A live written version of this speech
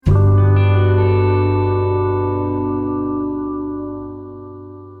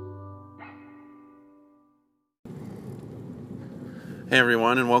Hey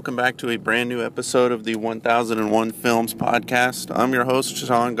everyone, and welcome back to a brand new episode of the 1001 Films podcast. I'm your host,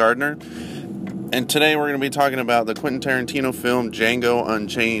 Sean Gardner, and today we're going to be talking about the Quentin Tarantino film Django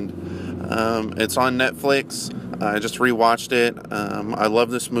Unchained. It's on Netflix. I just rewatched it. I love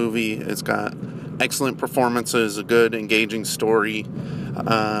this movie. It's got excellent performances, a good, engaging story.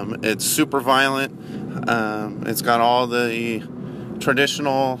 It's super violent. It's got all the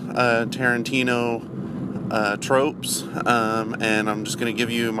traditional Tarantino tropes, and I'm just going to give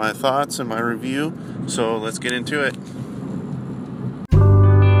you my thoughts and my review, so let's get into it.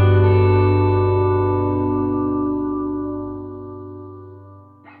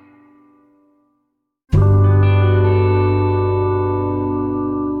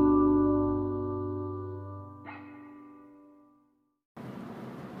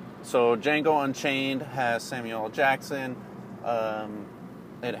 So Django Unchained has Samuel L. Jackson,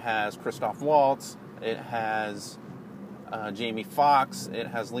 it has Christoph Waltz, it has Jamie Foxx, it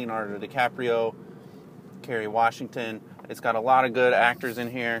has Leonardo DiCaprio, Kerry Washington. It's got a lot of good actors in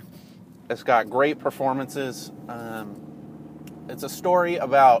here. It's got great performances. It's a story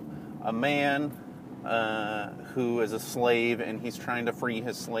about a man who is a slave, and he's trying to free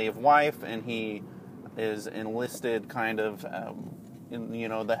his slave wife, and he is enlisted kind of in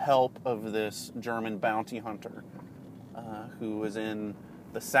the help of this German bounty hunter who is in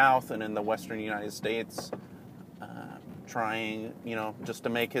the South and in the Western United States, trying, just to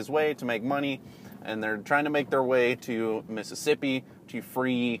make his way, to make money. And they're trying to make their way to Mississippi to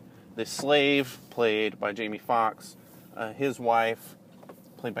free this slave, played by Jamie Foxx, his wife,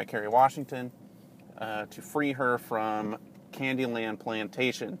 played by Kerry Washington, to free her from Candyland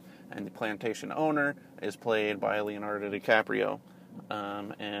Plantation. And the plantation owner is played by Leonardo DiCaprio.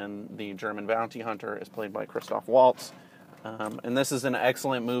 And the German bounty hunter is played by Christoph Waltz. And this is an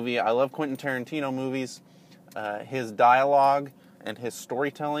excellent movie. I love Quentin Tarantino movies. His dialogue and his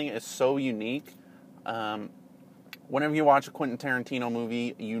storytelling is so unique. Whenever you watch a Quentin Tarantino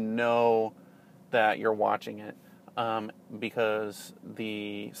movie, you know that you're watching it, because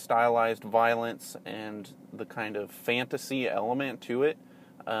the stylized violence and the kind of fantasy element to it,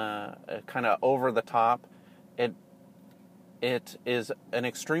 kind of over the top, it is an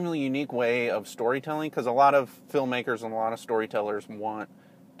extremely unique way of storytelling, because a lot of filmmakers and a lot of storytellers want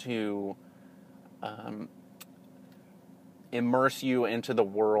to immerse you into the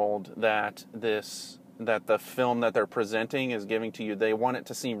world that the film that they're presenting is giving to you. They want it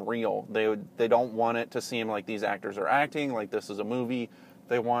to seem real. They don't want it to seem like these actors are acting, like this is a movie.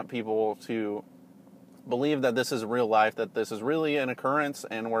 They want people to believe that this is real life, that this is really an occurrence,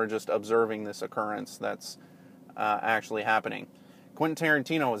 and we're just observing this occurrence that's actually happening. Quentin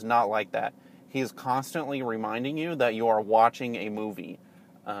Tarantino is not like that. He's constantly reminding you that you are watching a movie.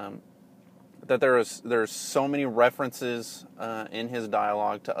 That there's so many references in his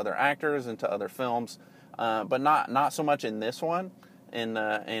dialogue to other actors and to other films, but not so much in this one, in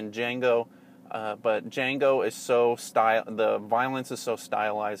Django. But Django is so the violence is so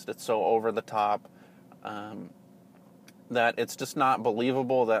stylized, it's so over the top, that it's just not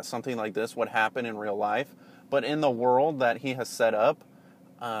believable that something like this would happen in real life. But in the world that he has set up,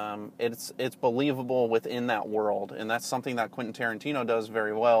 it's believable within that world, and that's something that Quentin Tarantino does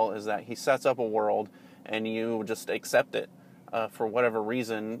very well, is that he sets up a world and you just accept it. For whatever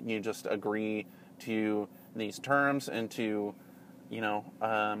reason, you just agree to these terms and to,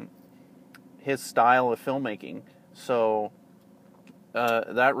 his style of filmmaking. So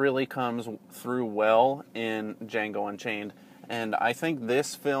that really comes through well in Django Unchained, and I think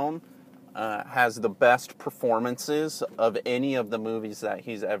this film has the best performances of any of the movies that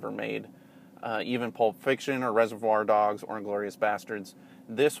he's ever made. Even Pulp Fiction or Reservoir Dogs or Inglourious Bastards.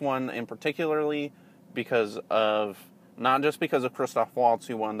 This one in particularly, not just because of Christoph Waltz,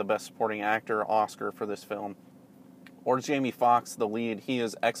 who won the Best Supporting Actor Oscar for this film, or Jamie Foxx, the lead. He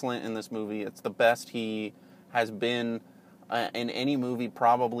is excellent in this movie. It's the best he has been in any movie,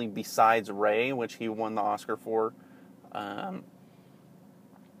 probably besides Ray, which he won the Oscar for.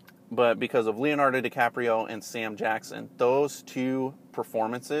 But because of Leonardo DiCaprio and Sam Jackson, those two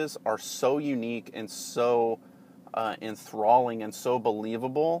performances are so unique and so enthralling and so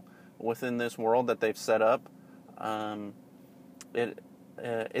believable within this world that they've set up.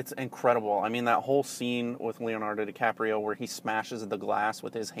 It's incredible. I mean, that whole scene with Leonardo DiCaprio where he smashes the glass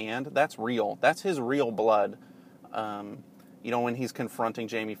with his hand, that's real. That's his real blood. When he's confronting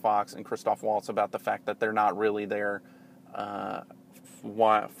Jamie Foxx and Christoph Waltz about the fact that they're not really there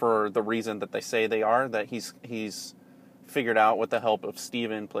for the reason that they say they are, that he's figured out with the help of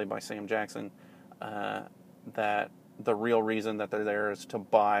Steven, played by Sam Jackson, that the real reason that they're there is to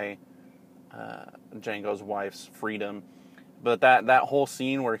buy Django's wife's freedom. But that whole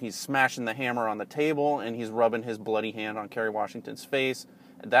scene where he's smashing the hammer on the table and he's rubbing his bloody hand on Kerry Washington's face,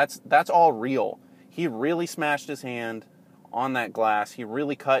 that's all real. He really smashed his hand on that glass. He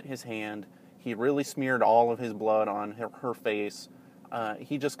really cut his hand. He really smeared all of his blood on her face.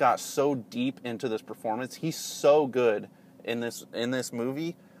 He just got so deep into this performance. He's so good in this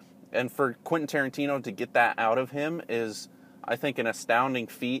movie. And for Quentin Tarantino to get that out of him is, I think, an astounding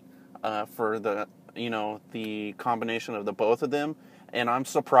feat for the combination of the both of them. And I'm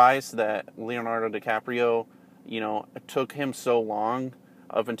surprised that Leonardo DiCaprio, it took him so long,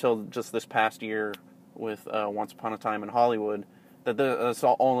 up until just this past year with Once Upon a Time in Hollywood, that it's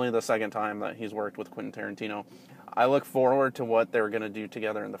only the second time that he's worked with Quentin Tarantino. I look forward to what they're going to do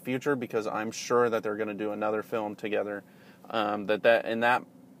together in the future, because I'm sure that they're going to do another film together.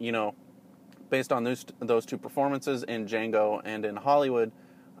 Based on those two performances in Django and in Hollywood,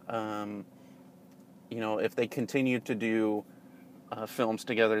 if they continue to do films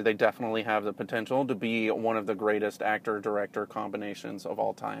together, they definitely have the potential to be one of the greatest actor-director combinations of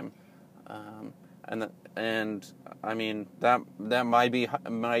all time. That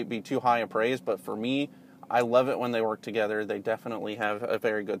might be too high a praise, but for me, I love it when they work together. They definitely have a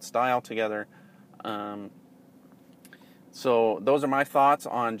very good style together. So those are my thoughts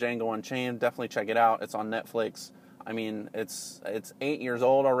on Django Unchained. Definitely check it out. It's on Netflix. I mean, it's 8 years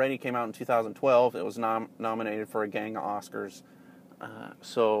old already. Came out in 2012. It was nominated for a gang of Oscars.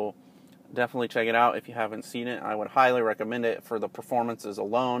 So definitely check it out if you haven't seen it. I would highly recommend it for the performances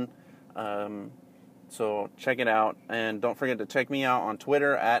alone. So check it out. And don't forget to check me out on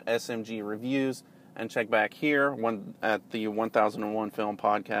Twitter at SMG Reviews. And check back here at the 1001 Film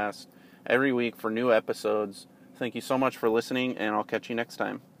Podcast every week for new episodes. Thank you so much for listening, and I'll catch you next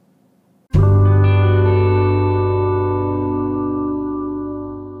time.